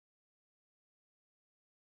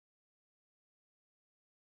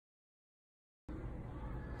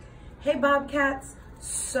Hey Bobcats,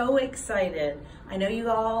 so excited. I know you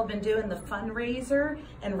all have been doing the fundraiser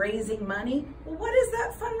and raising money. Well, what is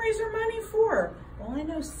that fundraiser money for? Well, I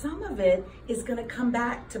know some of it is gonna come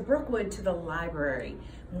back to Brookwood to the library.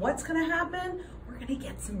 What's gonna happen? We're gonna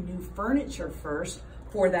get some new furniture first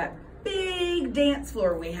for that big dance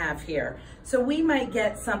floor we have here. So we might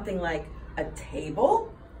get something like a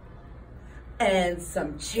table and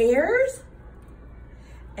some chairs.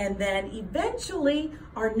 And then eventually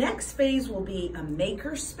our next phase will be a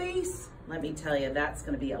maker space. Let me tell you, that's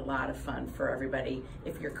gonna be a lot of fun for everybody.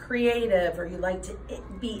 If you're creative or you like to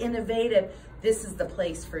be innovative, this is the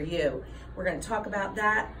place for you. We're gonna talk about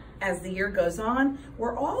that as the year goes on.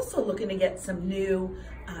 We're also looking to get some new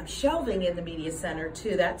shelving in the media center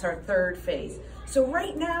too. That's our third phase. So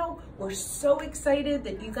right now, we're so excited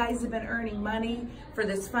that you guys have been earning money for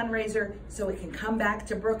this fundraiser so it can come back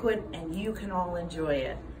to Brookwood and you can all enjoy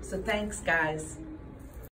it. So thanks, guys.